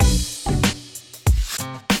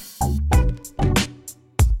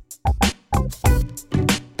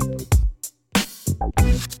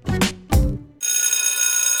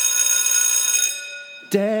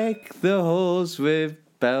the halls with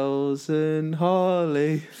bells and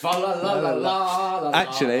holly.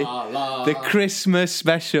 Actually, the Christmas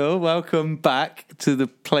special. Welcome back to the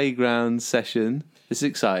playground session. This is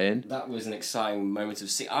exciting. That was an exciting moment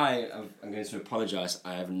of... I'm going to apologise.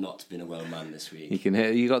 I have not been a well man this week. You can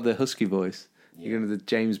hear. You got the husky voice. Yeah. You're going to the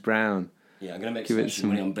James Brown. Yeah, I'm going to make some extra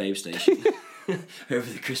money on Babe Station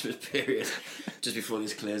over the Christmas period, just before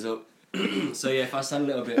this clears up. So yeah, if I sound a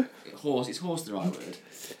little bit hoarse, is hoarse the right word?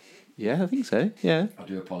 Yeah, I think so. Yeah. I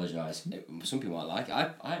do apologise. Some people might like it.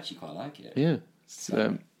 I actually quite like it. Yeah.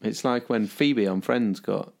 It's like when Phoebe on Friends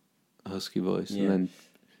got a husky voice, and then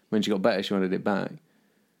when she got better, she wanted it back.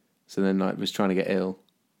 So then, was trying to get ill.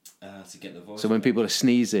 To get the voice. So when people are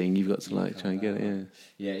sneezing, you've got to try and get it.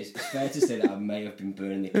 Yeah. Yeah, it's fair to say that I may have been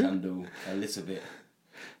burning the candle a little bit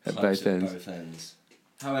at both ends.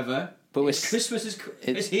 However, Christmas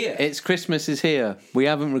is here. It's Christmas is here. We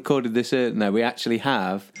haven't recorded this. No, we actually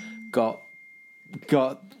have got.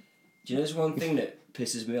 Do you know there's one thing that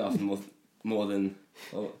pisses me off more than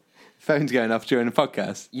phones going off during a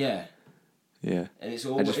podcast? Yeah. Yeah. And it's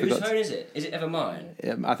always... Whose phone is it? Is it ever mine?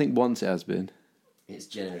 I think once it has been. It's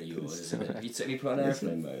generally yours, isn't it? Have you put on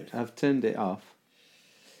airplane mode? I've turned it off.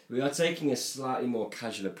 We are taking a slightly more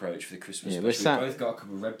casual approach for the Christmas special. We've both got a cup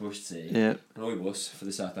of Red Bush tea. Yeah. Rooibos for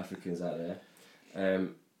the South Africans out there.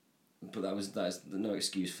 But that is no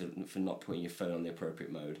excuse for not putting your phone on the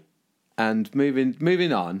appropriate mode. And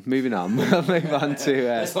moving on. We'll move on to...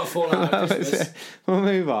 Let's not fall out of Christmas. We'll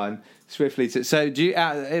move on swiftly to... So, do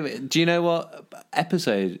you know what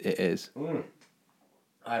episode it is?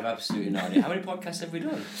 I have absolutely no idea. How many podcasts have we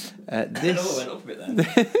done? This went up a bit then.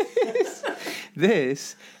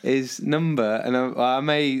 This is number... And I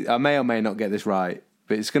may or may not get this right,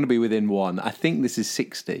 but it's going to be within one. I think this is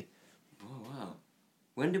 60. Oh, wow.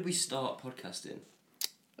 When did we start podcasting?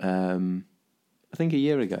 I think a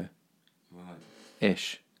year ago. Right.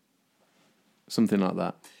 Ish. Something like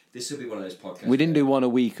that. This will be one of those podcasts. We didn't do one a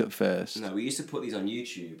week at first. No, we used to put these on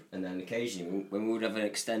YouTube, and then occasionally, when we would have an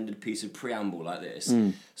extended piece of preamble like this,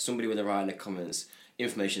 somebody would write in the comments,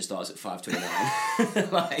 information starts at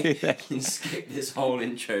 5:29. You skip this whole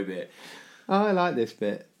intro bit. Oh, I like this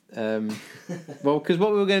bit. Well, because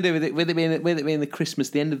what we were going to do with it being the Christmas,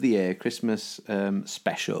 the end of the year Christmas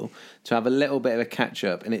special, to have a little bit of a catch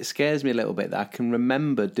up, and it scares me a little bit that I can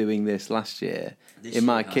remember doing this last year in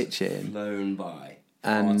my kitchen, flown by,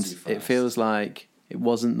 and it feels like it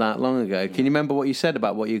wasn't that long ago. Can you remember what you said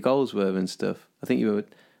about what your goals were and stuff? I think you were.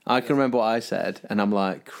 I can remember what I said, and I'm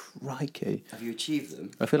like, crikey. Have you achieved them?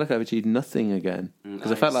 I feel like I've achieved nothing again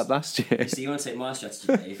because I felt like last year. So you want to take my strategy,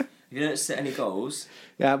 Dave? If you don't set any goals...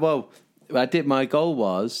 Yeah, well, my goal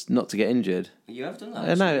was not to get injured. You have done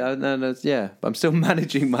that, No, yeah. But I'm still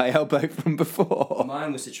managing my elbow from before.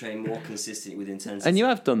 Mine was to train more consistently with intensity. And you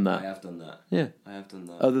have done that? I have done that. Yeah. I have done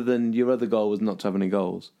that. Other than your other goal was not to have any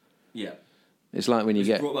goals? Yeah. It's like when you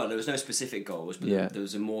get... Well, there was no specific goals, but there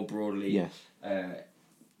was a more broadly...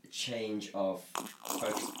 change of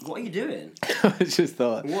focus. What are you doing? I just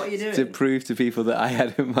thought... What are you doing? To prove to people that I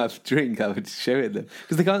had my drink, I would show it them.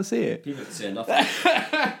 Because they can't see it. People have turned off.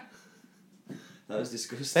 That was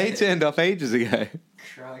disgusting. They turned off ages ago.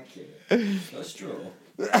 Crikey. Not a straw.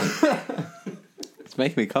 It's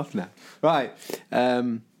making me cough now. Right.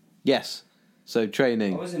 Yes. So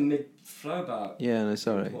training. I was in mid-flow about... Yeah, no,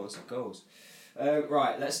 sorry. Importance of goals.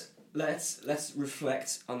 Right, Let's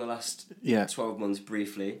reflect on the last 12 months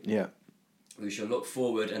briefly. Yeah. We shall look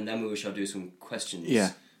forward, and then we shall do some questions.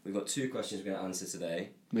 Yeah. We've got 2 questions we're going to answer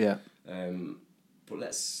today. Yeah. But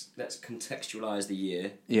let's contextualise the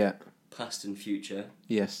year. Yeah. Past and future.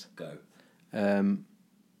 Yes. Go.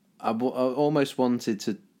 I almost wanted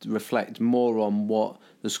to reflect more on what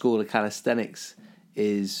the School of Calisthenics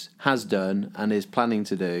has done and is planning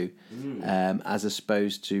to do, as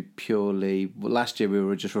opposed to purely... Last year we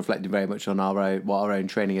were just reflecting very much on what our own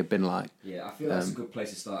training had been like. Yeah, I feel that's a good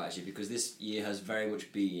place to start, actually, because this year has very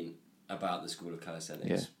much been about the School of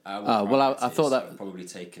Calisthenics. Yeah. I thought that... probably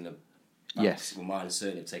taken a... Yes. Well, mine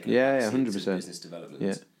certainly have taken a 100% business development.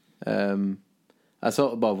 Yeah. I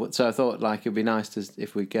thought like it'd be nice to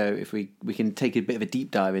if we can take a bit of a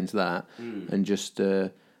deep dive into that and just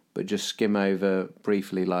skim over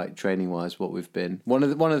briefly, like training wise, what we've been. One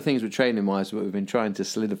of the things with training wise, what we've been trying to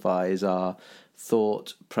solidify is our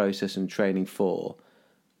thought process and training for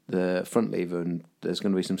the front lever, and there's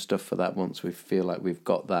going to be some stuff for that once we feel like we've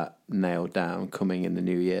got that nailed down coming in the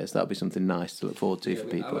new year. So that'll be something nice to look forward to for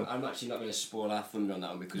people. I'm actually not going to spoil our thunder on that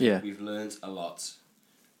one because we've learnt a lot,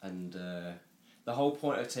 and the whole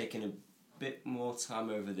point of taking a bit more time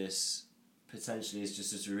over this potentially is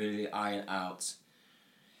just to really iron out.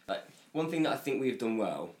 Like, One thing that I think we've done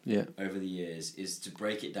well Yeah. over the years is to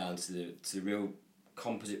break it down to the real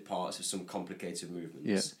composite parts of some complicated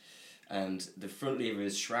movements. Yeah. And the front lever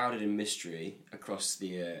is shrouded in mystery across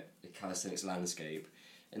the calisthenics landscape,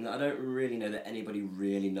 and I don't really know that anybody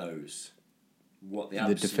really knows what the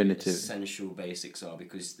absolute definitive essential basics are,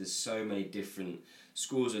 because there's so many different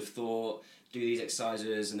schools of thought. Do these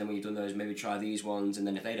exercises, and then when you've done those, maybe try these ones, and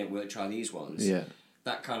then if they don't work, try these ones. Yeah.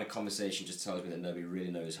 That kind of conversation just tells me that nobody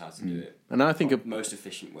really knows how to do it. And I think most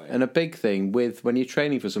efficient way. And a big thing with when you're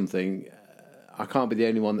training for something, I can't be the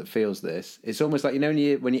only one that feels this. It's almost like, you know,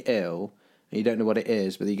 when you're ill and you don't know what it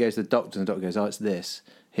is, but you go to the doctor and the doctor goes, "Oh, it's this.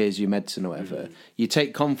 Here's your medicine," or whatever. Mm-hmm. You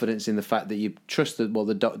take confidence in the fact that you trust that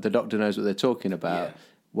the doctor knows what they're talking about. Yeah.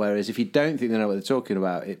 Whereas if you don't think they know what they're talking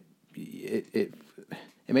about, it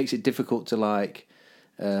makes it difficult to like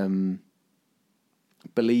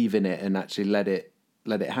believe in it and actually let it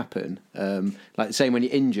happen. Like the same when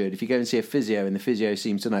you're injured, if you go and see a physio and the physio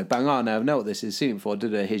seems to know, bang on, I know what this is, seen it before,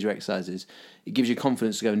 here's your exercises. It gives you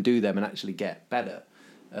confidence to go and do them and actually get better.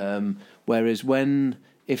 Whereas like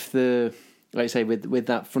I say, with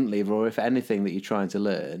that front lever, or if anything that you're trying to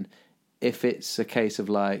learn, if it's a case of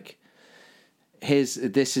like, this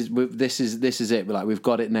is it, like we've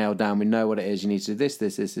got it nailed down, we know what it is, you need to do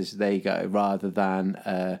this, there you go, rather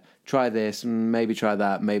than try this, maybe try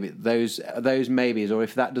that, maybe those maybes, or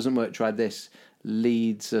if that doesn't work, try this,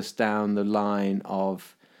 leads us down the line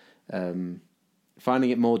of finding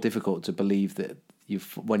it more difficult to believe that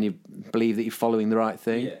when you believe that you're following the right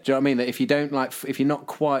thing. Yeah. Do you know what I mean? That if you don't if you're not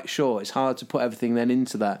quite sure, it's hard to put everything then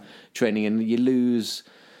into that training, and you lose.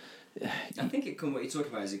 I think what you're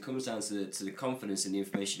talking about is it comes down to the confidence in the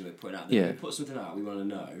information we're putting out. That when we put something out, we want to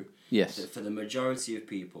know that for the majority of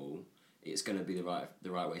people, it's going to be the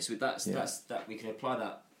right way. So that's that we can apply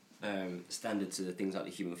that standard to things like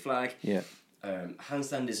the human flag. Yeah.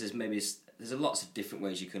 Handstand there's lots of different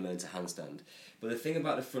ways you can learn to handstand, but the thing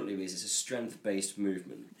about the front lever is it's a strength-based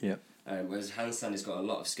movement. Yeah. Whereas handstand has got a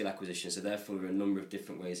lot of skill acquisition, so therefore there are a number of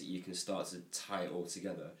different ways that you can start to tie it all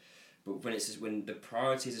together. But when the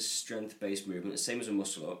priority is a strength-based movement, the same as a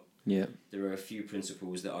muscle-up, there are a few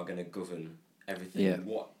principles that are going to govern everything. Yeah.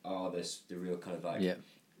 What are the real kind of like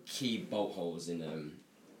key bolt holes in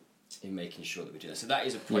making sure that we do that? So that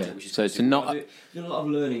is a project which is so to not doing a lot of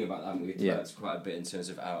learning about that. We've developed quite a bit in terms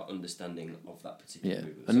of our understanding of that particular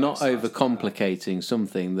movement. And not overcomplicating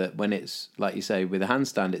something that when it's like you say with a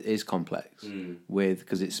handstand it is complex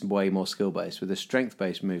because it's way more skill-based. With a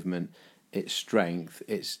strength-based movement, it's strength.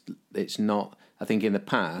 It's not. I think in the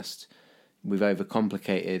past we've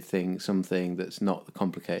overcomplicated something that's not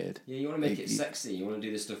complicated. Yeah, you want to make it sexy. You want to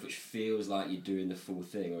do the stuff which feels like you're doing the full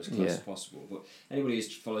thing or as close as possible. But anybody who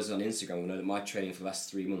follows us on Instagram will know that my training for the last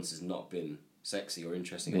 3 months has not been sexy or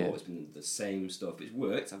interesting at all. It's been the same stuff. It's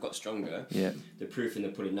worked. I've got stronger. Yeah. The proof in the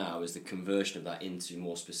pudding now is the conversion of that into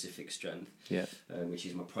more specific strength. Yeah. Which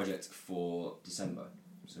is my project for December.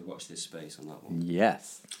 So watch this space on that one.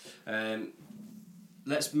 Yes.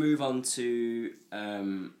 Let's move on to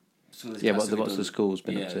some of the what's the school's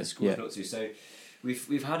been up to? The school's been up to. So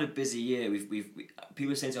we've had a busy year.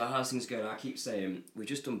 People are saying to us, how's things going? I keep saying we've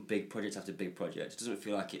just done big project after big project. It doesn't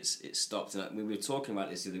feel like it's stopped. And we were talking about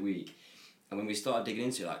this the other week, and when we started digging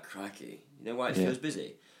into it, like crikey, you know why it feels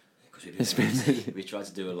busy? Because we've been busy. We tried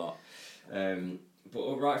to do a lot.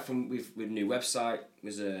 But right from with a new website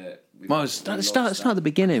start at the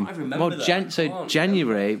beginning. I remember that.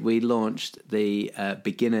 January we launched the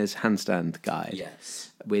beginner's handstand guide.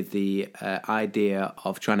 Yes. With the idea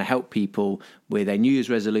of trying to help people with a New Year's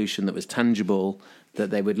resolution that was tangible,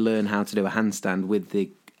 that they would learn how to do a handstand with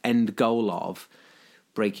the end goal of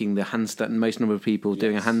breaking the handstand. Most number of people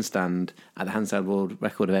doing a handstand at the Handstand World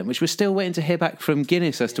Record event, which we're still waiting to hear back from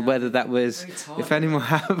Guinness as to whether that was. If anyone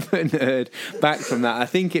haven't heard back from that, I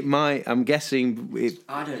think it might. I'm guessing.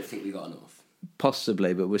 I don't think we got enough.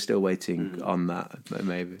 Possibly, but we're still waiting on that.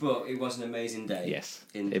 Maybe. But it was an amazing day. Yes,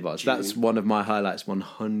 it was. June. That's one of my highlights.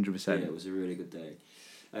 100%. Yeah, it was a really good day.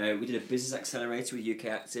 We did a business accelerator with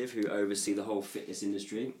UK Active, who oversee the whole fitness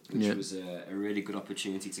industry, which was a really good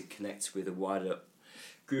opportunity to connect with a wider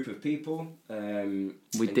group of people.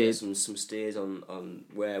 We did get some steers on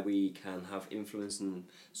where we can have influence and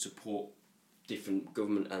support different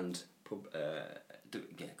government and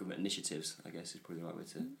government initiatives. I guess is probably the right way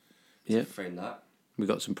to frame that. We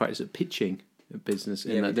got some practice at pitching a business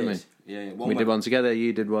in that, didn't we? Yeah. We did one together.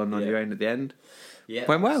 You did one on your own at the end. Yeah,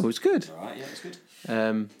 went well. It was good. All right, yeah, it was good.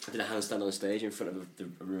 I did a handstand on stage in front of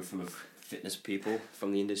a room full of fitness people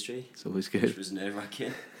from the industry. It's always good. Which was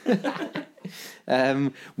nerve-wracking.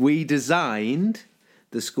 We designed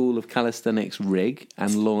the School of Calisthenics rig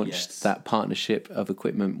and launched Yes. that partnership of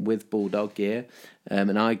equipment with Bulldog Gear.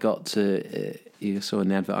 And I got to, you saw in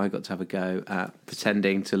the advert, I got to have a go at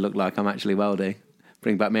pretending to look like I'm actually welding.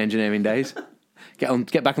 Bring back my engineering days.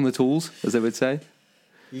 Get back on the tools, as they would say.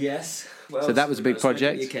 Yes. Well, So that was a big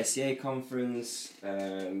project. The UKCA conference.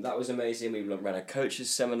 That was amazing. We ran a coaches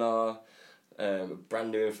seminar.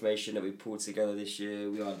 Brand new information that we pulled together this year.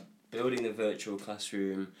 We are building the virtual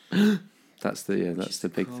classroom. That's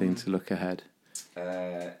the big thing to look ahead.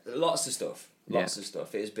 Lots of stuff. Lots of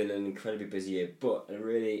stuff. It has been an incredibly busy year, but a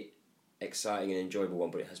really exciting and enjoyable one.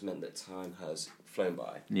 But it has meant that time has flown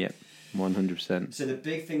by. Yep, 100%. So the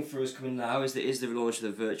big thing for us coming now is the launch of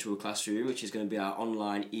the virtual classroom, which is going to be our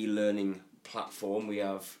online e-learning platform. We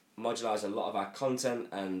have modularised a lot of our content,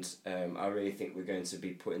 and I really think we're going to be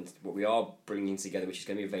putting what we are bringing together, which is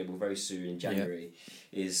going to be available very soon in January,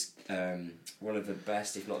 is one of the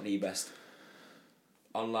best, if not the best,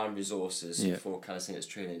 online resources for calisthenics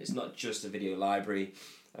training. It's not just a video library.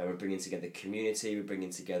 We're bringing together community. We're bringing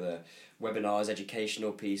together webinars,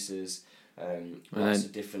 educational pieces. Lots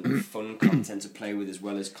of different fun content to play with, as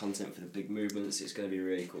well as content for the big movements. It's going to be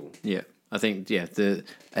really cool. Yeah, I think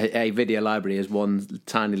a video library is one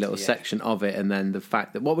tiny little section of it, and then the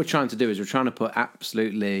fact that what we're trying to do is we're trying to put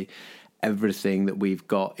absolutely everything that we've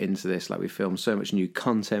got into this. Like, we filmed so much new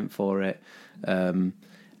content for it, and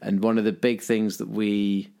one of the big things that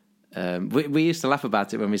we used to laugh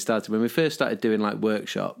about it when we first started doing like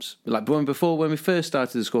workshops. Like when we first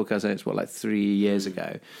started the School of Calisthenics, 3 years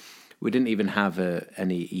ago. We didn't even have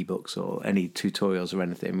any ebooks or any tutorials or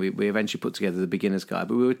anything. We eventually put together the beginner's guide,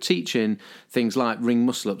 but we were teaching things like ring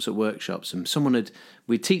muscle ups at workshops, and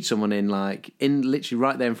we'd teach someone in literally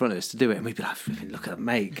right there in front of us to do it, and we'd be like, "Look at that,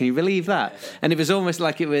 mate! Can you believe that?" And it was almost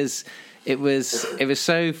like it was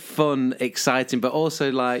so fun, exciting, but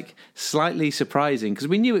also like slightly surprising, because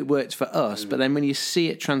we knew it worked for us, but then when you see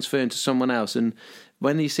it transfer into someone else, and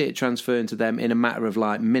when you see it transfer into them in a matter of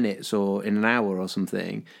like minutes or in an hour or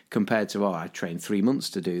something, compared to, I trained 3 months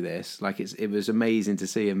to do this. Like, it was amazing to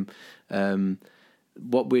see him.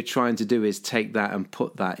 What we're trying to do is take that and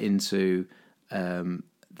put that into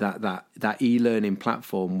that e-learning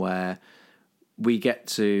platform where we get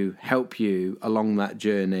to help you along that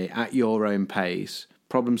journey at your own pace,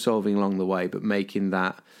 problem solving along the way, but making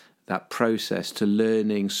that process to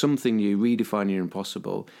learning something new, redefining your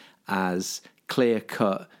impossible, as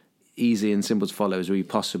clear-cut, easy and simple to follow as we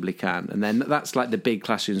possibly can. And then that's like the big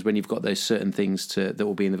classrooms, when you've got those certain things that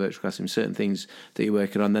will be in the virtual classroom, certain things that you're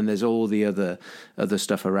working on. Then there's all the other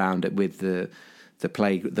stuff around it, with the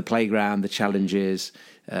playground, the challenges,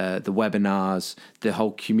 the webinars, the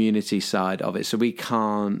whole community side of it. So we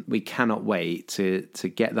cannot wait to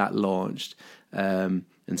get that launched, and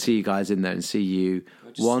see you guys in there, and see you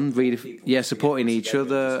supporting each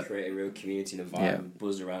other, just create a real community and a vibe,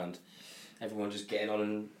 buzz around. Everyone just getting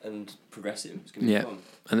on and progressing. It's going to be fun.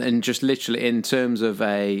 And just literally in terms of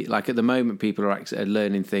at the moment, people are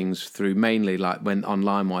learning things through mainly when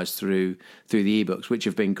online wise through the ebooks, which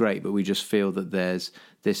have been great, but we just feel that this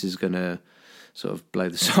is going to sort of blow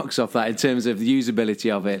the socks off that in terms of the usability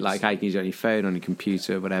of it, like how you can use it on your phone, on your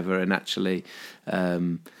computer, whatever, and actually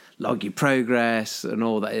log your progress and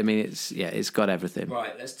all that. I mean, it's got everything.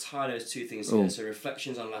 Right, let's tie those two things together. So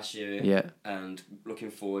reflections on last year, and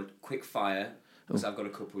looking forward. Quick fire, because I've got a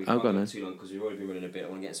couple. We can't go too long because we've already been running a bit. I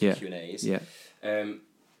want to get some Q&As.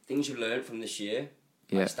 Things you've learned from this year,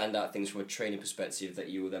 standout things from a training perspective that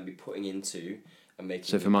you will then be putting into and making.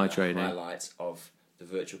 So for my training, highlights of the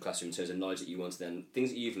virtual classroom in terms of knowledge that you want to then,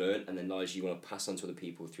 things that you've learned, and then knowledge you want to pass on to other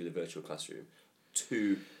people through the virtual classroom.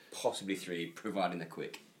 2, possibly 3, providing they're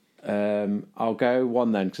quick. I'll go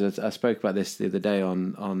 1 then, because I spoke about this the other day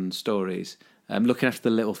on stories. Looking after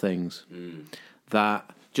the little things. That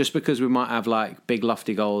just because we might have like big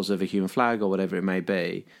lofty goals of a human flag or whatever it may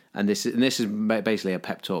be, and this is basically a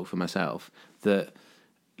pep talk for myself, that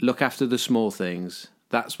look after the small things.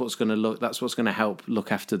 That's what's going to help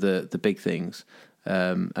look after the big things,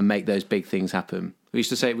 and make those big things happen. We used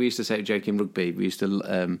to say joke in rugby. We used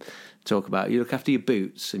to talk about, you look after your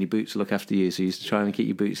boots, and your boots will look after you. So you used to try and keep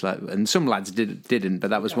your boots and some lads didn't, but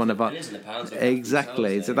that was one of our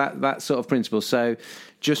exactly. So that sort of principle. So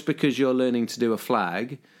just because you're learning to do a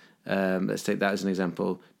flag, let's take that as an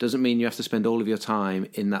example, doesn't mean you have to spend all of your time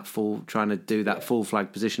in that full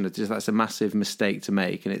flag position. That's a massive mistake to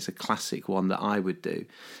make, and it's a classic one that I would do.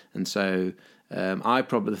 And so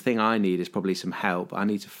the thing I need is probably some help. I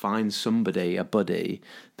need to find somebody, a buddy,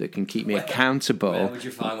 that can keep me accountable. Where would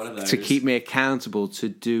you find one of those? To keep me accountable to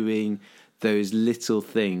doing those little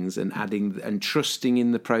things and trusting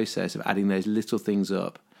in the process of adding those little things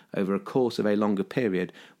up over a course of a longer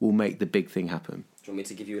period will make the big thing happen. Do you want me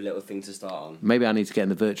to give you a little thing to start on? Maybe I need to get in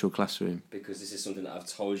the virtual classroom. Because this is something that I've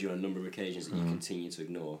told you on a number of occasions that you continue to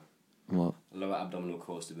ignore. What? Lower abdominal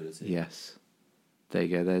core stability. Yes. There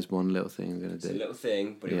you go. There's one little thing I'm going to do. It's a little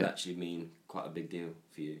thing, but it would actually mean quite a big deal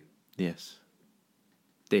for you. Yes.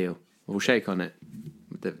 Deal. We'll shake on it.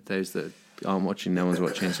 Those that aren't watching, no one's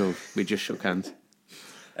watching, so we just shook hands.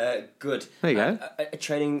 Good. There you go. A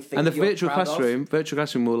training thing. And the that you're proud virtual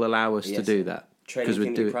classroom will allow us to do that. Training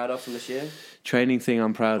thing that you're proud of from this year? Training thing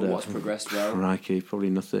I'm proud of. What's progressed well? Crikey, probably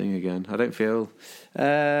nothing again. I don't feel.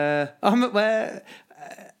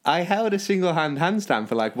 I held a single handstand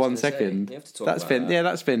for like 1 second. You have to talk about that. Yeah,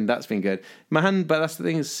 that's been good. My hand, but that's the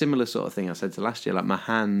thing. Is a similar sort of thing I said to last year. Like my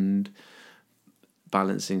hand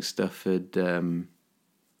balancing stuff had been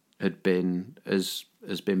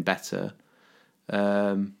better.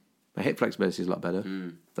 My hip flexibility is a lot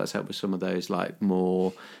better. That's helped with some of those like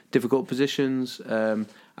more difficult positions.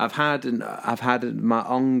 I've had my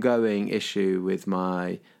ongoing issue with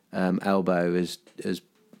my elbow has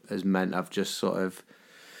meant I've just sort of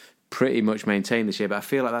pretty much maintained this year. But I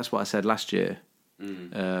feel like that's what I said last year.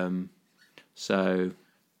 So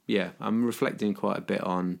yeah, I'm reflecting quite a bit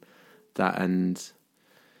on that, and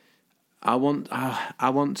I want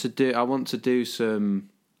to do some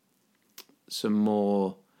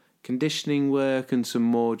more conditioning work and some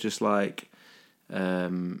more just like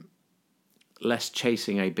less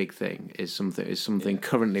chasing a big thing is something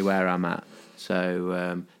currently where I'm at.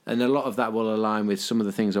 So and a lot of that will align with some of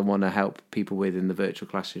the things I want to help people with in the virtual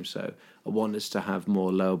classroom. So I want us to have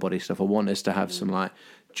more lower body stuff. I want us to have some like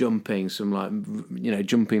jumping, some like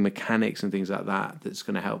jumping mechanics and things like that. That's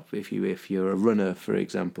going to help if you're a runner, for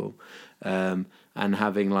example. And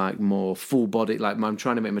having like more full body, like I'm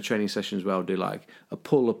trying to make my training sessions well, do like a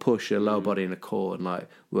pull, a push, a lower body and a core, and like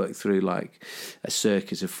work through like a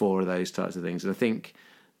circuit of 4 of those types of things. And I think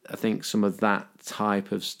some of that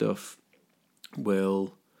type of stuff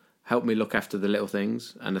will help me look after the little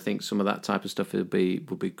things, and I think some of that type of stuff will be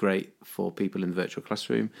great for people in the virtual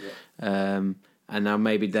classroom. And now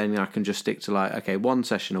maybe then I can just stick to like, okay, 1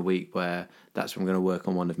 session a week where that's when I'm going to work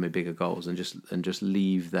on one of my bigger goals, and just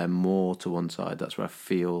leave them more to one side. That's where I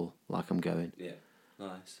feel like I'm going. Yeah,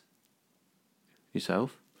 nice.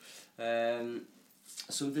 Yourself?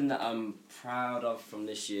 Something that I'm proud of from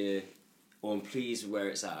this year, or I'm pleased with where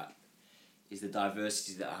it's at, is the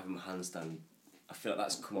diversity that I have in my handstand. I feel like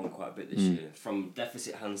that's come on quite a bit this year. From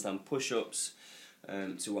deficit handstand push-ups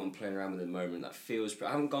to what I'm playing around with at the moment. That feels...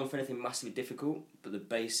 I haven't gone for anything massively difficult, but the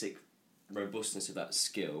basic robustness of that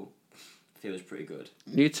skill feels pretty good.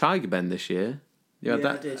 You Tiger Bend this year. I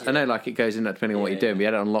did. Yeah. I know, like it goes in that depending on what you're doing. But you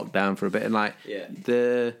had it on lockdown for a bit, and like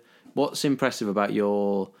what's impressive about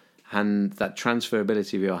your hand, that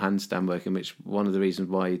transferability of your handstand work, and which one of the reasons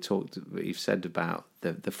why you've said about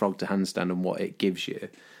the frog to handstand and what it gives you,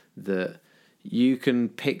 that you can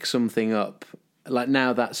pick something up. Like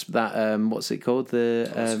now, that's that. What's it called?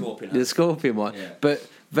 The scorpion one. Yeah.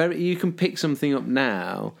 But you can pick something up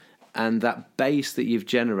now, and that base that you've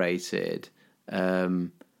generated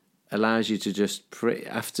allows you to just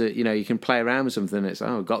after you can play around with something. And it's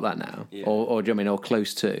I've got that now, or do you know what I mean, or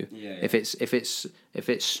close to. Yeah. If it's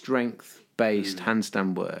strength based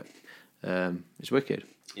handstand work, it's wicked.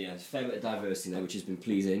 Yeah, it's a fair bit of diversity there, which has been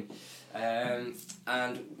pleasing. And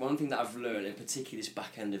one thing that I've learned, in particular this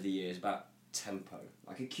back end of the year, is about tempo,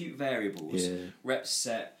 like acute variables, reps,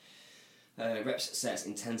 sets,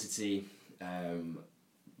 intensity,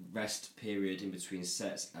 rest period in between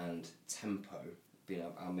sets, and tempo being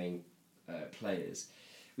our main players.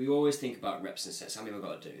 We always think about reps and sets. How many have I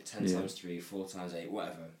got to do? 10 times 3, 4 times 8,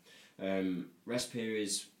 whatever. Rest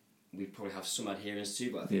periods we probably have some adherence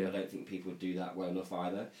to, but I don't think people do that well enough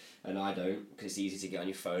either, and I don't, because it's easy to get on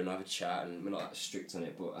your phone and have a chat, and we're not that strict on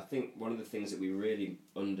it. But I think one of the things that we really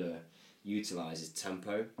underutilise is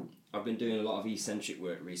tempo. I've been doing a lot of eccentric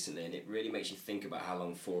work recently, and it really makes you think about how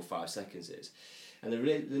long 4 or 5 seconds is. And the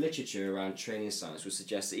literature around training science would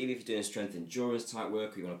suggest that even if you're doing strength endurance type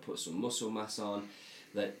work, or you want to put some muscle mass on,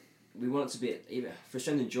 that we want it to be, even for a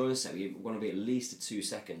strength endurance set, we want to be at least a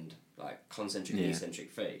 2-second like concentric and eccentric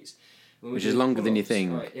phase. Which is longer than you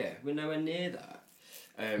think. Right, we're nowhere near that.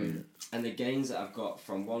 And the gains that I've got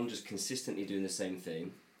from one, just consistently doing the same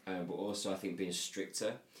thing, but also I think being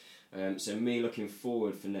stricter. So me looking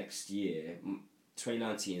forward for next year,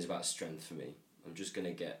 2019 is about strength for me. I'm just going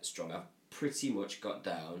to get strong. I've pretty much got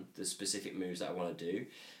down the specific moves that I want to do.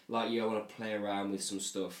 Like I want to play around with some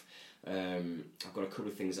stuff. I've got a couple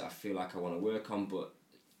of things that I feel like I want to work on, but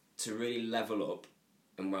to really level up,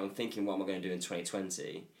 and when I'm thinking what am I going to do in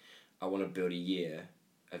 2020, I want to build a year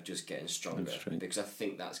of just getting stronger. Strength. Because I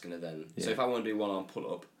think that's going to then... So if I want to do one-arm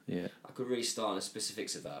pull-up, I could really start on the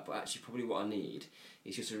specifics of that. But actually probably what I need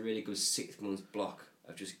is just a really good 6-month block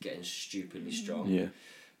of just getting stupidly strong. Yeah.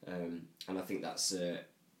 And I think that's...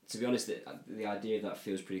 to be honest, the idea of that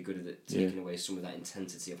feels pretty good, at taking away some of that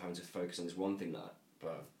intensity of having to focus on this one thing that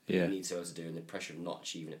you need to be able to do, and the pressure of not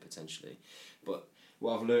achieving it potentially. But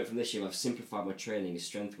what I've learned from this year, I've simplified my training. Is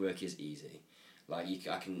strength work is easy. Like you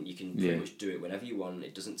can pretty much do it whenever you want.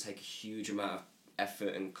 It doesn't take a huge amount of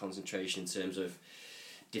effort and concentration in terms of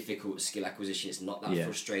difficult skill acquisition. It's not that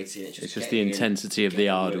frustrating. It's just the intensity of the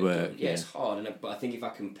hard work. Yeah, it's hard, but I think if I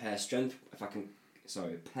can pair strength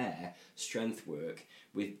work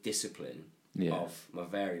with discipline of my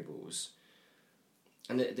variables,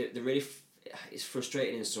 and the really it's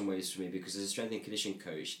frustrating in some ways for me, because as a strength and conditioning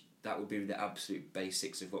coach, that would be the absolute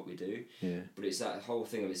basics of what we do. Yeah. But it's that whole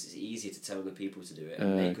thing of it's easier to tell other people to do it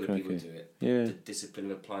and make other people do it. Yeah. The discipline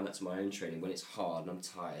of applying that to my own training when it's hard and I'm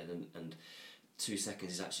tired, and 2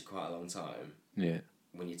 seconds is actually quite a long time. Yeah.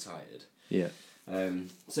 When you're tired. Yeah.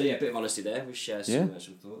 So yeah, a bit of honesty there. We'll share some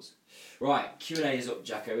thoughts. Right, Q&A is up,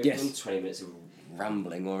 Jacko. We've done 20 minutes of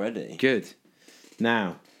rambling already. Good.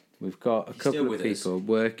 Now, we've got a couple of people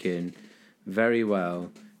working very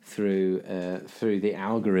well through the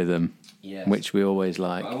algorithm, which we always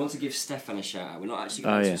like. But I want to give Stefan a shout out. We're not actually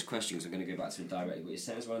going to answer his questions. I'm going to go back to him directly. But he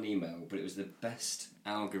sent us one email. But it was the best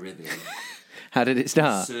algorithm. How did it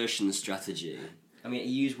start? Insertion strategy. I mean,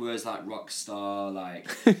 he used words like rock star, like...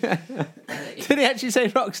 Did he actually say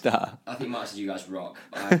rock star? I think he might have said you guys rock.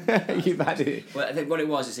 You've had it. But I think what it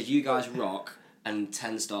was, it said you guys rock and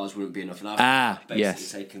 10 stars wouldn't be enough. And I've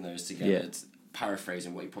basically taken those together,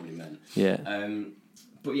 paraphrasing what he probably meant. Yeah.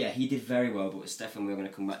 But yeah, he did very well. But with Stefan, we're going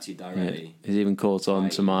to come back to you directly. Yeah. He's even caught on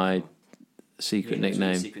to my secret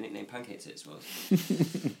nickname. Secret nickname, Pancake Tits was.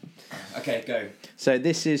 Okay, go. So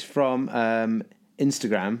this is from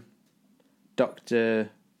Instagram,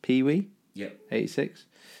 Dr. Peewee. Yep. 86.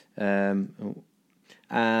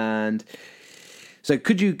 And so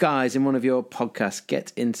could you guys in one of your podcasts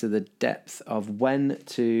get into the depth of when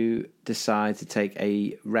to decide to take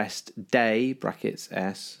a rest day, brackets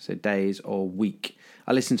S, so days, or week?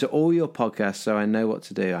 I listen to all your podcasts, so I know what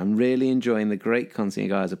to do. I'm really enjoying the great content you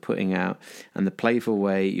guys are putting out and the playful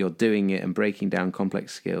way you're doing it and breaking down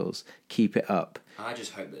complex skills. Keep it up. I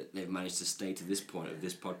just hope that they've managed to stay to this point of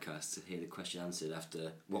this podcast to hear the question answered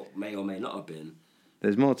after what may or may not have been.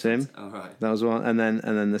 There's more, Tim. Oh, right. That was one. And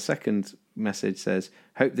then the second message says,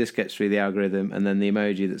 hope this gets through the algorithm, and then the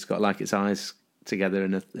emoji that's got like its eyes together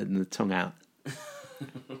and the tongue out.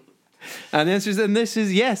 And the answer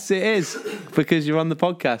is, yes, it is, because you're on the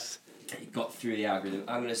podcast. It got through the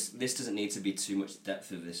algorithm. This doesn't need to be too much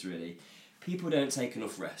depth of this, really. People don't take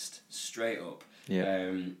enough rest, straight up.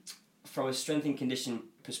 Yeah. From a strength and conditioning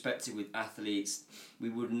perspective with athletes, we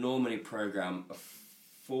would normally program a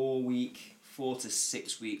 4 to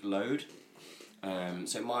 6 week load.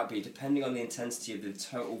 So it might be, depending on the intensity of the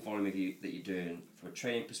total volume that you're doing, from a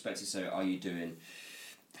training perspective, so are you doing...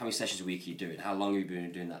 How many sessions a week are you doing? How long have you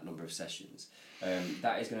been doing that number of sessions?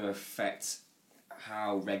 That is going to affect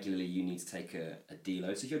how regularly you need to take a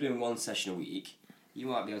deload. So if you're doing 1 session a week, you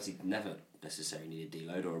might be able to never necessarily need a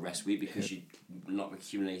deload or a rest week because you're not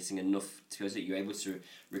accumulating enough to that you're able to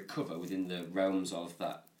recover within the realms of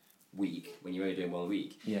that week when you're only doing 1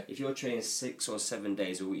 week. Yeah. If you're training 6 or 7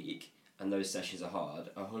 days a week and those sessions are hard,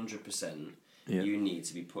 100% you need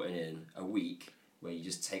to be putting in a week where you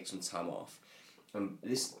just take some time off.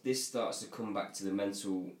 This starts to come back to the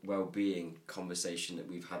mental well-being conversation that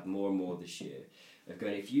we've had more and more this year. Of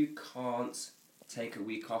going, if you can't take a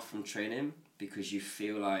week off from training because you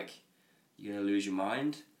feel like you're going to lose your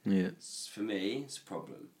mind, for me, it's a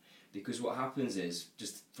problem. Because what happens is,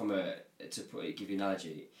 just give you an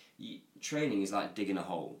analogy, training is like digging a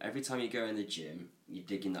hole. Every time you go in the gym, you're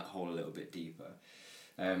digging that hole a little bit deeper.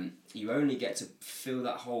 You only get to fill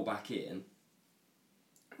that hole back in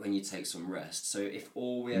when you take some rest. So if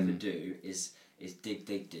all we ever do is dig,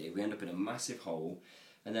 we end up in a massive hole,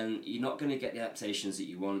 and then you're not going to get the adaptations that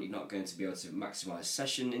you want. You're not going to be able to maximise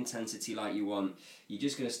session intensity like you want. You're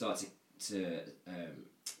just going to start to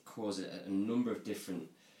cause a number of different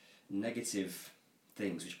negative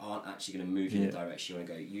things which aren't actually going to move you in the direction you want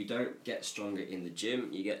to go. You don't get stronger in the gym.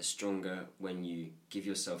 You get stronger when you give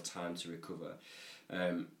yourself time to recover.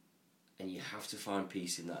 And you have to find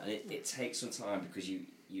peace in that. And it takes some time because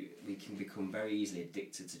we can become very easily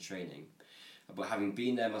addicted to training. But having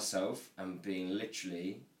been there myself and being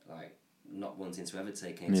literally like not wanting to ever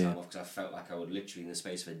take any time off because I felt like I would literally in the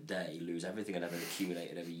space of a day lose everything I'd ever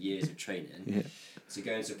accumulated over years of training, to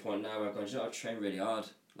go into a point now where I've gone, I've trained really hard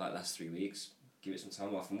like last 3 weeks, give it some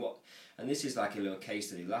time off. And this is like a little case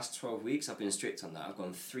study. The last 12 weeks I've been strict on that. I've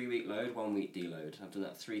gone 3-week load, 1-week deload. I've done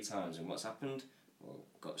that 3 times, and what's happened? Well,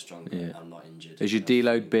 got stronger. Yeah. I'm not injured. Has your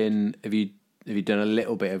deload been? Have you done a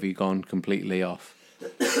little bit? Have you gone completely off?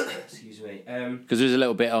 Excuse me. Because there's a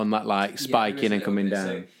little bit on that, like spiking and coming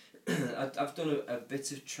down. So, I've done a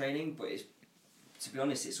bit of training, but to be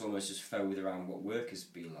honest, it's almost just fell with around what work has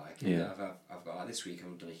been like. And I've got this week. I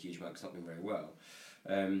haven't done a huge amount because I've not been very well.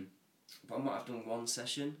 But I might have done 1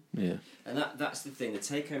 session. Yeah. And that's the thing. The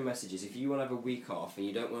take-home message is if you want to have a week off and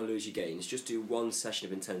you don't want to lose your gains, just do 1 session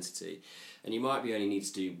of intensity. And you might only need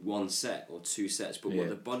to do 1 set or 2 sets. But what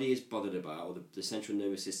the body is bothered about, or the central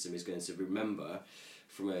nervous system is going to remember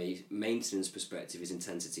from a maintenance perspective, is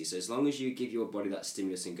intensity. So as long as you give your body that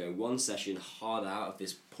stimulus and go 1 session hard out of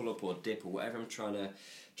this pull-up or dip or whatever I'm trying to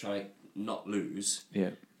not lose... Yeah.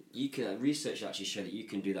 You can research actually show that you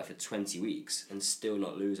can do that for 20 weeks and still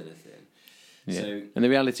not lose anything. Yeah. So, and the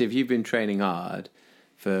reality, if you've been training hard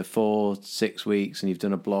for 4-6 weeks and you've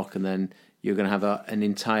done a block, and then you're going to have an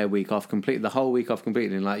entire week off completely, the whole week off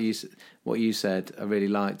completely. And like what you said, I really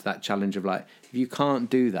liked that challenge of like, if you can't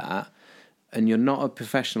do that, and you're not a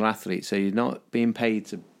professional athlete, so you're not being paid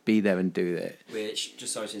to be there and do it. Which,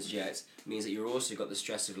 just sorry to interject, means that you're also got the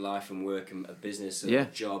stress of life and work and a business and a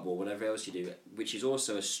job or whatever else you do, which is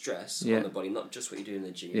also a stress on the body, not just what you do in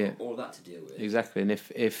the gym, you've got all that to deal with. Exactly, and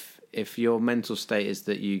if your mental state is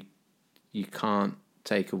that you can't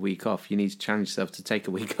take a week off, you need to challenge yourself to take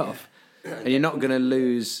a week off. And you're not going to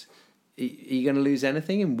lose... Are you going to lose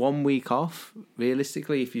anything in 1 week off?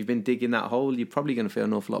 Realistically, if you've been digging that hole, you're probably going to feel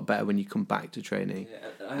an awful lot better when you come back to training.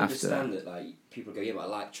 Yeah, I understand that. Like people go, yeah, but I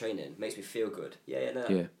like training. It makes me feel good.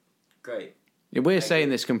 Yeah. Great. Yeah, we're saying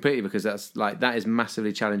this completely because that is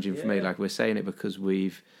massively challenging for me. Like we're saying it because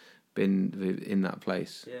we've been in that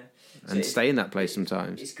place. Yeah. And stay in that place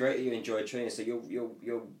sometimes. It's great that you enjoy training. So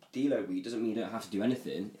your deload week doesn't mean you don't have to do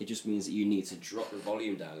anything. It just means that you need to drop the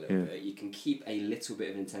volume down a little bit. You can keep a little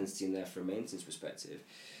bit of intensity in there from a maintenance perspective,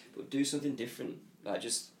 but do something different. Like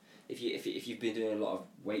just if you've been doing a lot of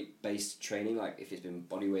weight based training, like if it's been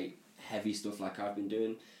body weight heavy stuff like I've been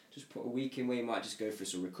doing, just put a week in where you might just go for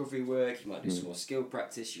some recovery work. You might do some more skill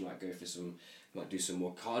practice. You might do some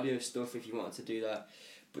more cardio stuff if you wanted to do that.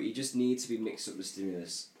 But you just need to be mixed up with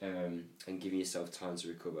stimulus and giving yourself time to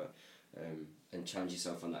recover and challenge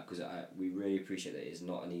yourself on that, because we really appreciate that it is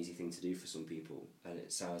not an easy thing to do for some people, and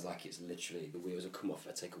it sounds like it's literally the wheels have come off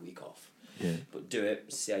and I take a week off. Yeah. But do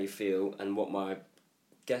it, see how you feel, and what my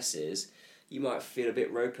guess is, you might feel a bit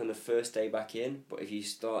ropey on the first day back in, but if you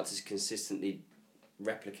start to consistently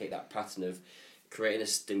replicate that pattern of creating a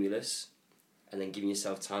stimulus and then giving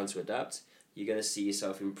yourself time to adapt, you're going to see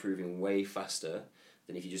yourself improving way faster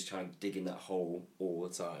than if you just try and dig in that hole all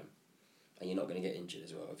the time. And you're not going to get injured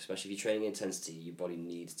as well. Especially if you're training intensity, your body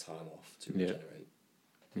needs time off to regenerate.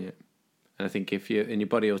 Yeah. And I think if you and your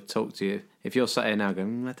body will talk to you, if you're sat here now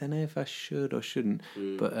going, I don't know if I should or shouldn't,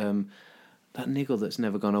 but that niggle that's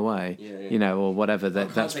never gone away, you know, or whatever. I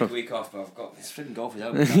can't take a week off, but I've got this flipping golf is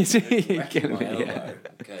over.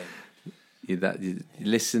 Okay. You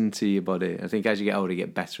listen to your body. I think as you get older, you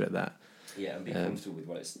get better at that. Yeah, and be comfortable with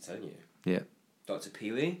what it's telling you. Yeah. Dr.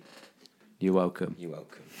 Peely. You're welcome. You're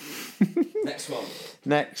welcome. Next one.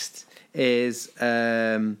 Next is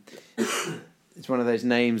it's one of those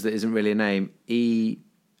names that isn't really a name.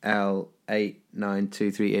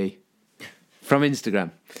 EL8923E from Instagram.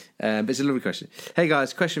 But it's a lovely question. Hey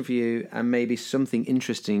guys, question for you, and maybe something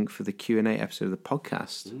interesting for the Q&A episode of the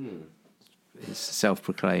podcast. It's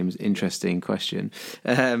self-proclaimed interesting question.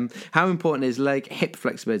 How important is hip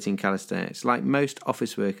flexibility in calisthenics? Like most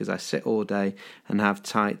office workers, I sit all day and have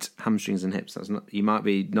tight hamstrings and hips. You might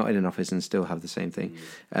be not in an office and still have the same thing.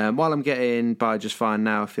 While I'm getting by just fine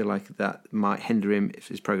now, I feel like that might hinder him if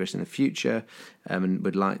his progress in the future, and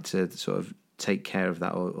would like to sort of take care of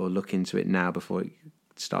that or look into it now before it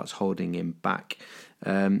starts holding him back.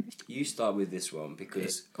 You start with this one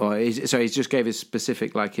because... he just gave his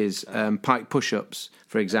specific, like his pike push-ups,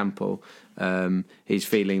 for example. He's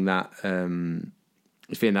feeling that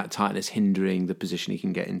tightness hindering the position he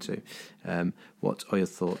can get into. What are your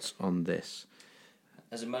thoughts on this?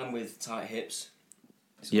 As a man with tight hips,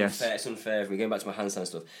 it's unfair. If we're going back to my handstand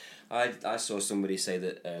stuff, I saw somebody say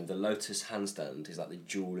that the lotus handstand is like the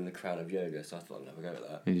jewel in the crown of yoga, so I thought I'd never go with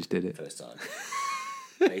that. You just did it. First time.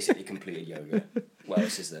 Basically completed yoga. What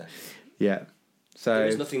else is there? Yeah. So there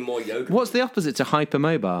is nothing more yoga. What's the opposite to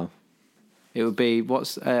hypermobile? It would be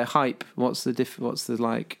hype. What's the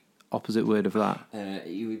like opposite word of that?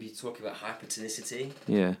 You would be talking about hypertonicity.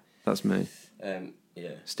 Yeah, that's me.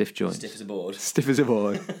 Yeah. Stiff joints. Stiff as a board. Stiff as a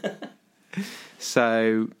board.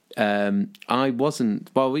 So I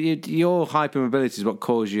wasn't. Well, your hypermobility is what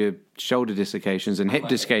caused your shoulder dislocations and hip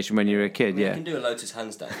dislocation when you were a kid. I can do a lotus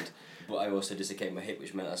handstand, but I also dislocated my hip,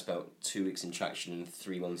 which meant I spent 2 weeks in traction and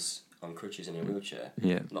 3 months on crutches in a wheelchair.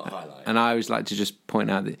 Yeah, not a highlight. And I always like to just point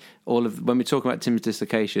out that when we talk about Tim's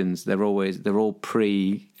dislocations, they're all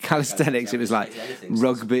pre-calisthenics. It was like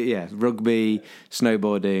rugby,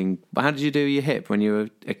 snowboarding. But how did you do your hip when you were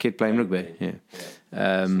a kid playing rugby? Yeah.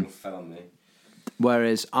 Someone fell on me.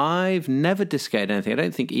 Whereas I've never dislocated anything. I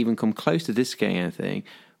don't think even come close to dislocating anything.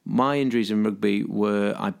 My injuries in rugby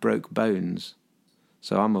were I broke bones,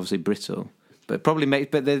 so I'm obviously brittle. But probably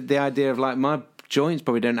the idea of like my joints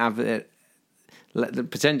probably don't have it. The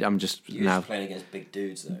potential. I'm just You're now playing against big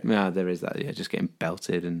dudes though. Yeah, there is that. Yeah, just getting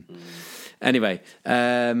belted and anyway.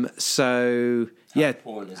 So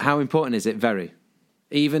how important is it? Very.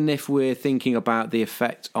 Even if we're thinking about the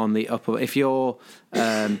effect on the upper, if you're,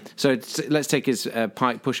 so let's take his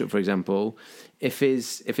pike push-up for example. If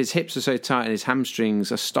his hips are so tight and his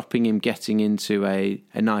hamstrings are stopping him getting into a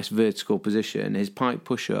nice vertical position, his pike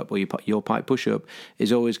push-up or your pike push-up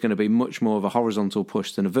is always going to be much more of a horizontal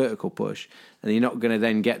push than a vertical push, and you're not going to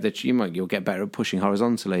then get you'll get better at pushing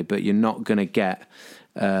horizontally, but you're not going to get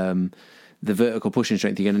the vertical pushing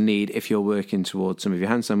strength you're going to need if you're working towards some of your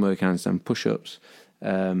handstand push-ups.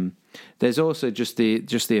 There's also just the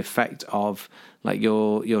effect of like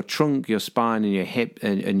your trunk, your spine, and your hip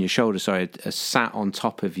and your shoulder. Sorry, are sat on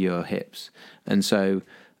top of your hips, and so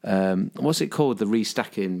what's it called? The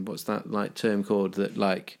restacking. What's that like term called? That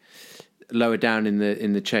like lower down in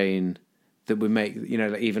the chain that would make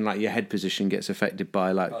like, even like your head position gets affected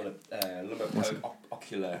by like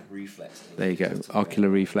ocular reflex. There you go, ocular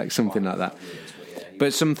reflex, something like that.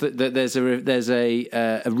 But something that there's a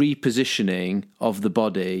repositioning of the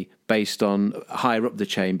body based on higher up the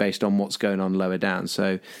chain, based on what's going on lower down.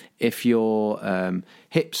 So if your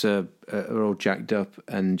hips are all jacked up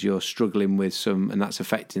and you're struggling with and that's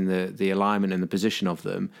affecting the alignment and the position of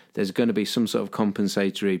them, there's going to be some sort of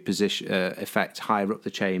compensatory position effect higher up the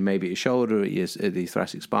chain, maybe at your shoulder, at the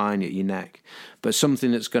thoracic spine, at your neck, but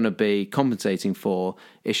something that's going to be compensating for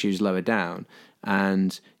issues lower down.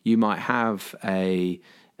 And you might have a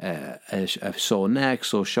sore neck,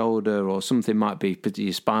 sore shoulder, or something might be,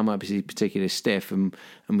 your spine might be particularly stiff, and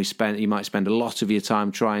you might spend a lot of your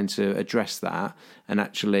time trying to address that, and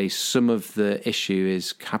actually some of the issue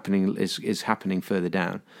is happening further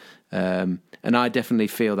down. And I definitely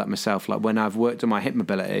feel that myself. Like when I've worked on my hip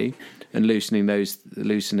mobility and loosening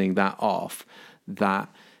that off, that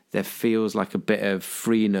there feels like a bit of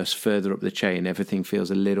freeness further up the chain. Everything feels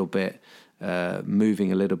a little bit.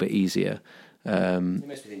 Moving a little bit easier. It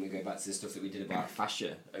makes me think we go back to the stuff that we did about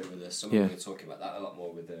fascia over the summer. We were talking about that a lot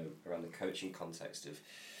more with around the coaching context of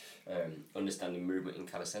understanding movement in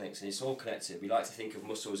calisthenics, and it's all connected. We like to think of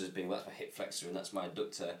muscles as being, well, that's my hip flexor and that's my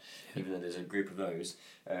adductor, even though there's a group of those.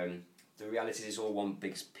 The reality is it's all one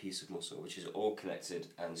big piece of muscle, which is all connected,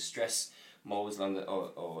 and stress molds along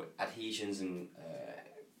or adhesions and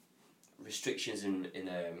restrictions in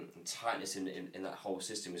tightness in that whole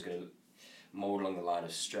system is going to mold along the line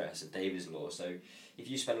of stress, at Davy's law. So if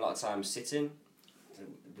you spend a lot of time sitting,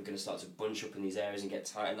 we're going to start to bunch up in these areas and get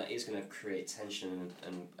tight, and that is going to create tension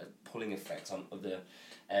and a pulling effect on other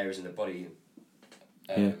areas in the body.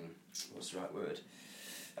 What's the right word?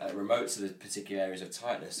 Remote to the particular areas of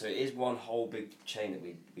tightness. So it is one whole big chain that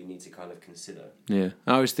we need to kind of consider. Yeah,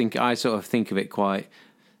 I sort of think of it quite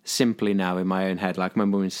simply now in my own head. Like I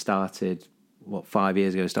remember when we started 5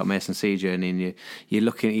 years ago, start my S&C journey, and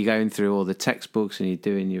you're going through all the textbooks and you're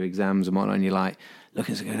doing your exams and whatnot, and you're like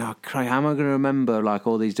looking and going, oh crap, how am I going to remember like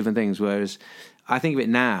all these different things? Whereas I think of it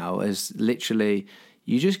now as literally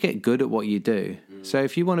you just get good at what you do. So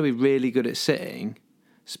if you want to be really good at sitting,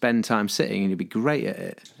 spend time sitting and you'll be great at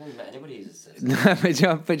it. I haven't met anybody who's sitting. but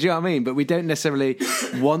do you know what I mean? But we don't necessarily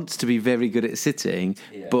want to be very good at sitting,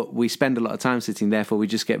 but we spend a lot of time sitting, therefore we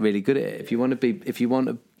just get really good at it. If you want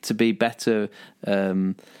to be better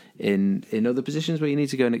in other positions where you need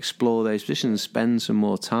to go and explore those positions, spend some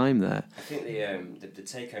more time there. I think the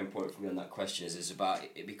take-home point for me on that question is about,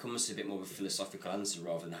 it becomes a bit more of a philosophical answer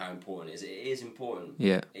rather than how important it is. It is important.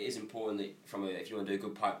 Yeah. It is important that if you want to do a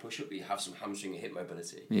good pike push-up, you have some hamstring and hip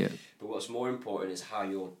mobility. Yeah. But what's more important is how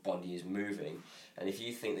your body is moving. And if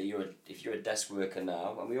you think that if you're a desk worker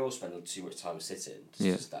now, and we all spend too much time sitting,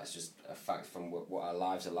 that's just a fact from what our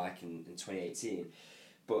lives are like in 2018.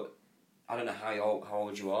 But I don't know how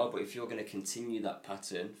old you are, but if you're going to continue that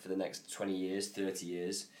pattern for the next 20 years, 30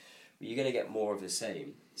 years, you're going to get more of the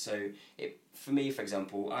same. So for me, for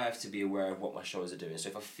example, I have to be aware of what my shoulders are doing. So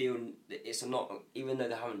if I feel it's not, even though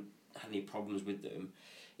they haven't had any problems with them,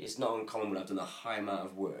 it's not uncommon when I've done a high amount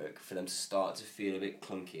of work for them to start to feel a bit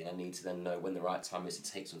clunky, and I need to then know when the right time is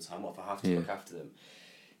to take some time off. I have to look after them.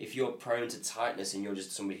 If you're prone to tightness and you're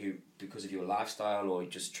just somebody who, because of your lifestyle or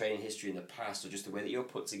just training history in the past or just the way that you're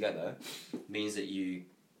put together, means that you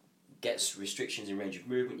get restrictions in range of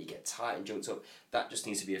movement, you get tight and jumped up, that just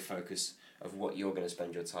needs to be a focus of what you're going to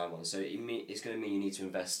spend your time on. So it's going to mean you need to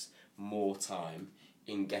invest more time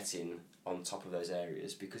in getting on top of those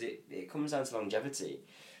areas, because it comes down to longevity,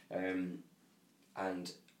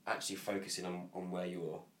 and actually focusing on where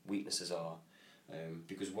your weaknesses are.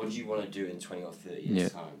 Because what do you want to do in 20 or 30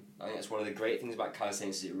 years' time? I think that's one of the great things about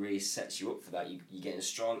calisthenics, is it really sets you up for that. You're getting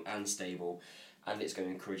strong and stable, and it's going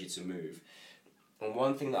to encourage you to move. And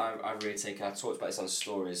one thing that I've really taken, I talked about this on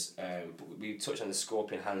stories, but we touched on the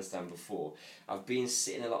scorpion handstand before. I've been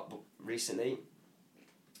sitting a lot recently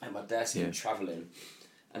at my desk and travelling,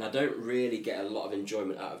 and I don't really get a lot of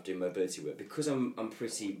enjoyment out of doing mobility work because I'm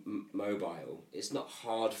pretty mobile. It's not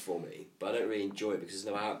hard for me, but I don't really enjoy it because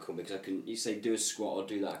there's no outcome. Because you say do a squat or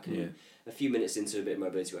do that. I can a few minutes into a bit of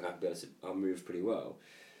mobility work, I'll move pretty well.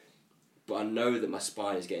 But I know that my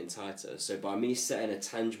spine is getting tighter. So by me setting a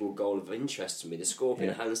tangible goal of interest to me, the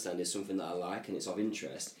scorpion handstand is something that I like and it's of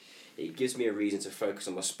interest. It gives me a reason to focus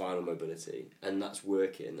on my spinal mobility, and that's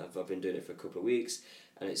working. I've been doing it for a couple of weeks,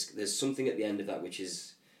 and there's something at the end of that which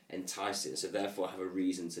is enticing, so therefore I have a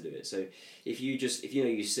reason to do it. So if you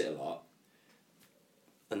sit a lot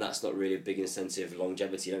and that's not really a big incentive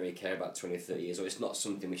longevity, you don't really care about 20 or 30 years, or it's not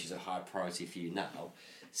something which is a high priority for you now,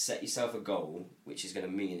 set yourself a goal which is going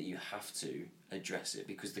to mean that you have to address it,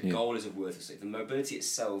 because the goal isn't worthless. If the mobility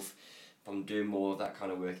itself, if I'm doing more of that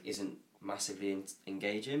kind of work, isn't massively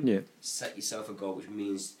engaging, set yourself a goal which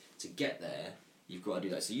means to get there you've got to do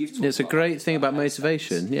that. So you've talked it's a great thing about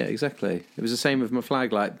motivation. Yeah, exactly. It was the same with my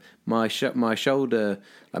flag. Like my shoulders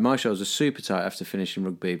are super tight after finishing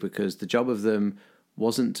rugby, because the job of them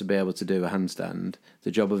wasn't to be able to do a handstand.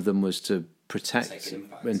 The job of them was to protect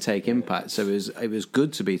and take impact. So it was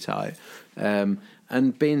good to be tight.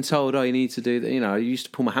 And being told, you need to do that. I used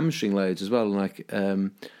to pull my hamstring loads as well. Like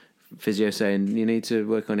physio saying you need to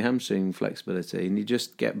work on your hamstring flexibility, and you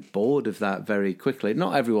just get bored of that very quickly.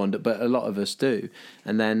 Not everyone, but a lot of us do.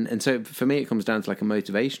 And so for me, it comes down to like a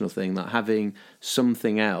motivational thing, like having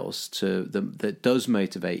something else that does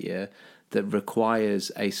motivate you, that requires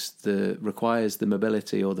the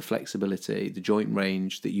mobility or the flexibility, the joint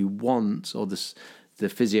range that you want, or the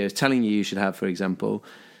physio is telling you should have, for example,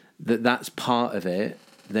 that's part of it.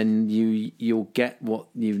 Then you'll get what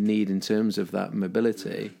you need in terms of that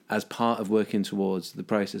mobility as part of working towards the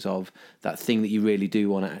process of that thing that you really do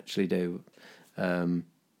want to actually do.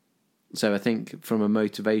 So I think from a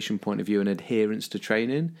motivation point of view and adherence to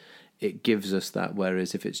training, it gives us that.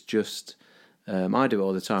 Whereas if it's just, I do it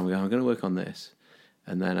all the time. I'm going to work on this,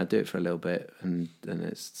 and then I do it for a little bit, and then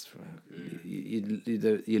it's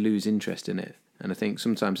you lose interest in it. And I think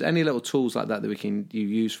sometimes any little tools like that you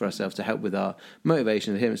use for ourselves to help with our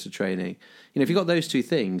motivation, adherence to training. If you've got those two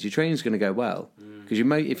things, your training's going to go well. Because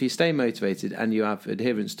if you stay motivated and you have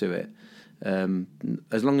adherence to it,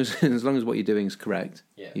 as long as what you're doing is correct,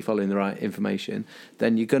 you're following the right information,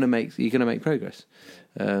 then you're going to make progress.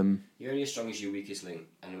 You're only as strong as your weakest link,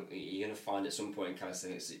 and you're going to find at some point in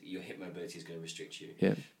calisthenics that your hip mobility is going to restrict you.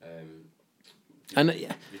 Yeah. And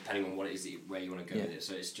depending on what it is where you want to go with it,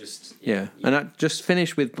 so it's just and I just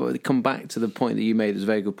finish with come back to the point that you made. It's a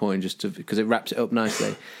very good point, because it wraps it up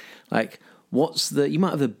nicely. Like, you might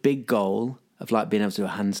have a big goal of like being able to do a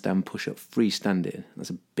handstand push-up freestanding. That's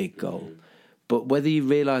a big goal, but whether you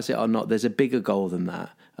realise it or not, there's a bigger goal than that.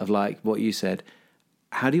 Of like what you said,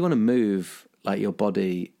 how do you want to move like your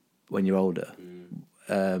body when you're older?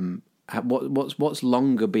 What's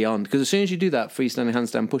longer beyond? Because as soon as you do that freestanding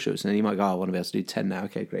handstand push-ups, and then you might go, I want to be able to do 10 now.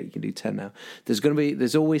 Okay, great, you can do 10 now.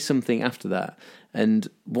 There's always something after that. And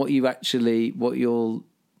what we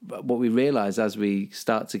realise as we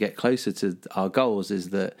start to get closer to our goals is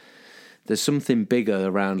that there's something bigger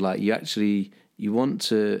around, like you want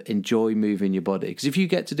to enjoy moving your body. Because if you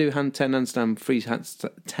get to do 10 free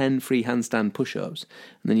handstand push-ups,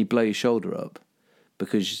 and then you blow your shoulder up,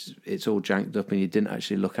 because it's all janked up and you didn't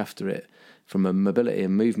actually look after it from a mobility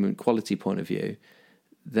and movement quality point of view,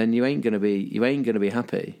 then you ain't gonna be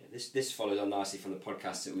happy. This follows on nicely from the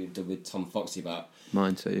podcast that we've done with Tom Foxy about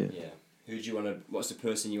mindset. Yeah. What's the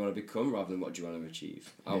person you want to become rather than what do you want to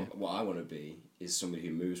achieve? What I want to be is somebody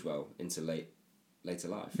who moves well into later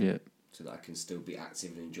life. Yeah. So that I can still be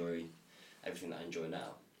active and enjoy everything that I enjoy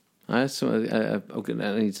now. I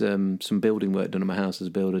need some building work done at my house as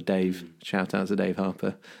a builder. Dave, shout out to Dave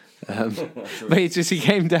Harper. But he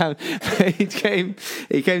came down. he came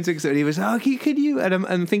to us and he was like, "Oh, can you?" And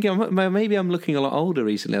I'm thinking, maybe I'm looking a lot older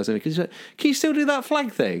recently. I was like, "Can you still do that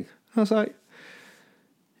flag thing?" I was like,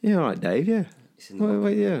 "Yeah, all right, Dave. Yeah,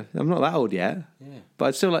 wait, yeah. I'm not that old yet. Yeah, but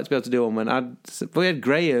I'd still like to be able to do one when we had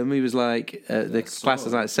Graham. He was like the class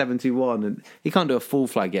was like 71, and he can't do a full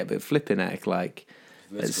flag yet. But flipping heck, like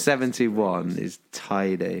at 71 is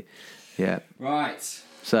tidy. Yeah, right.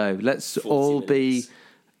 So let's all be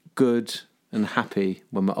good and happy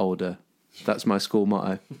when we're older. That's my school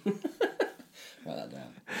motto. Write that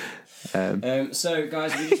down. So,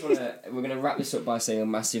 guys, we're going to wrap this up by saying a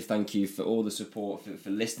massive thank you for all the support, for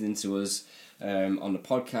listening to us on the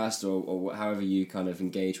podcast or however you kind of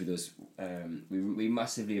engage with us. We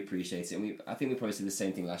massively appreciate it. And I think we probably said the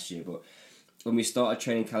same thing last year, but when we started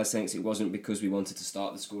training calisthenics, it wasn't because we wanted to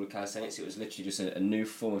start the school of calisthenics. It was literally just a new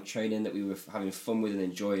form of training that we were having fun with and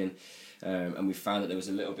enjoying. And we found that there was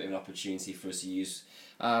a little bit of an opportunity for us to use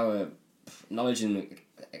our knowledge and,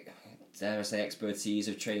 dare I say, expertise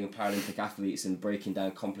of training Paralympic athletes and breaking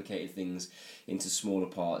down complicated things into smaller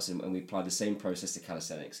parts. And we applied the same process to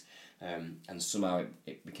calisthenics. And somehow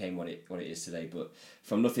it became what it is today. But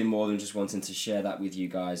from nothing more than just wanting to share that with you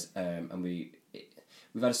guys. And we've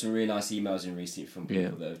had some really nice emails in recently from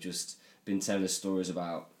people that have just been telling us stories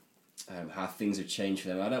about how things have changed for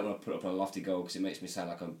them. I don't want to put up a lofty goal because it makes me sound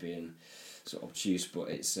like I'm being sort of obtuse, but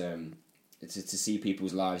it's to see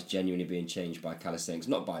people's lives genuinely being changed by calisthenics,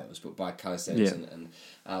 not by us, but by calisthenics, and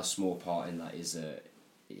our small part in that is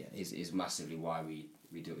massively why we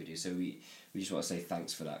do what we do. So we just want to say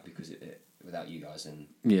thanks for that, because without you guys and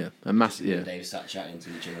a massive Dave sat chatting to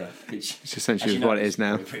each other, which it's essentially what it is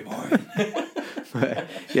now. Pretty boring. But,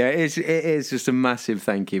 it is just a massive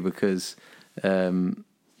thank you, because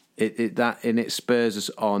it spurs us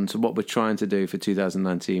on to what we're trying to do for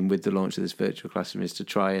 2019 with the launch of this virtual classroom, is to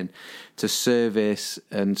try and to service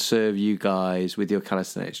and serve you guys with your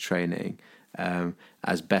calisthenics training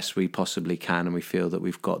as best we possibly can, and we feel that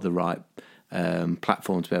we've got the right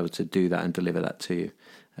platform to be able to do that and deliver that to you.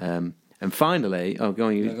 And finally, go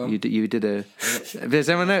on. You did a. Does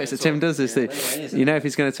anyone notice that Tim does this thing? You know, if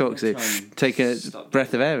he's going to talk, so take a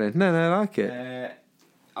breath of air in. No, I like it.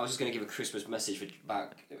 I was just going to give a Christmas message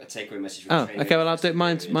a takeaway message. Okay. Well, I'll do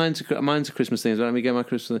mine's a Christmas thing as well. Let me get my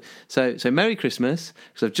Christmas. So Merry Christmas,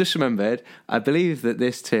 because I've just remembered. I believe that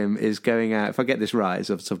this, Tim, is going out. If I get this right,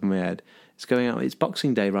 it's off the top of my head. It's going out. It's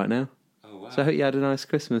Boxing Day right now. Oh wow! So I hope you had a nice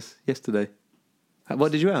Christmas yesterday.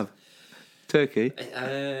 What did you have? Turkey?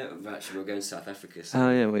 Actually, we're going to South Africa. So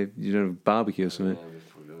you know, barbecue or something. We're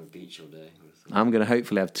probably on the beach all day. I'm going to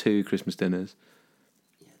hopefully have 2 Christmas dinners.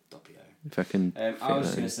 Yeah, doppio. If I can. I was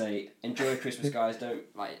just going to say, enjoy Christmas, you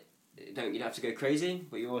don't have to go crazy,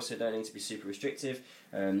 but you also don't need to be super restrictive.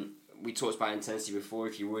 We talked about intensity before.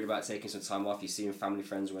 If you're worried about taking some time off, you're seeing family,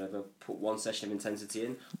 friends, or whatever, put one session of intensity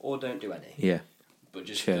in, or don't do any. Yeah. But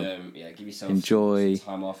just give yourself enjoy some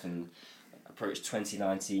time off and approach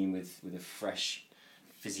 2019 with a fresh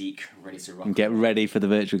physique, ready to rock. And get ready for the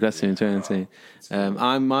virtual classroom in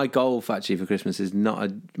 2019. My goal for Christmas is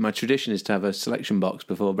my tradition is to have a selection box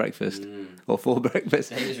before breakfast or for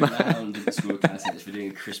breakfast. Dave's renowned at the school of calisthenics for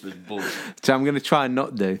doing a Christmas bulk, so I'm going to try and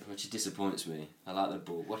not do. Which disappoints me. I like the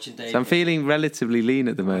bulk. Watching Dave. So I'm feeling relatively lean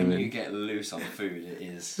at the moment. When you get loose on food, it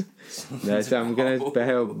is. So I'm going to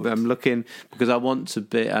behave. I'm looking because I want to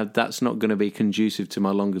be. That's not going to be conducive to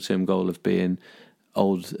my longer term goal of being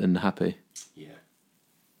old and happy. Yeah.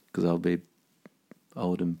 Because I'll be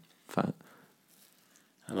old and fat.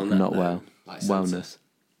 And on that not note, well. Like Santa. Wellness.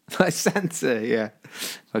 Like Santa, yeah.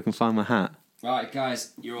 If I can find my hat. Right,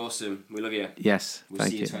 guys, you're awesome. We love you. Yes, we'll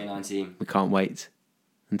thank see you. you 2019. We can't wait.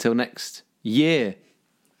 Until next year.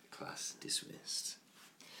 Class dismissed.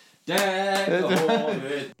 Dead.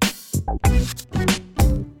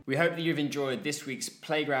 We hope that you've enjoyed this week's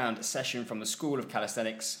playground session from the School of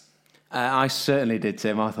Calisthenics. I certainly did,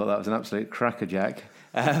 Tim. I thought that was an absolute crackerjack.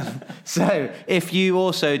 So if you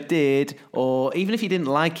also did, or even if you didn't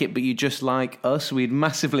like it but you just like us, we'd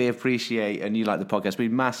massively appreciate, and you like the podcast,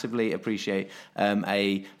 we'd massively appreciate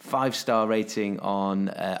a 5-star rating on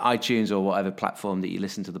iTunes or whatever platform that you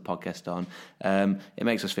listen to the podcast on. It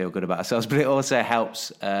makes us feel good about ourselves, but it also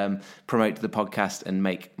helps promote the podcast and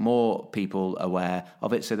make more people aware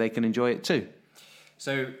of it so they can enjoy it too.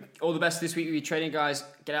 So all the best this week with your training, guys.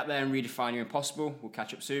 Get out there and redefine your impossible. We'll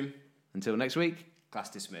catch up soon. Until next week. Class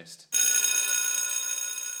dismissed.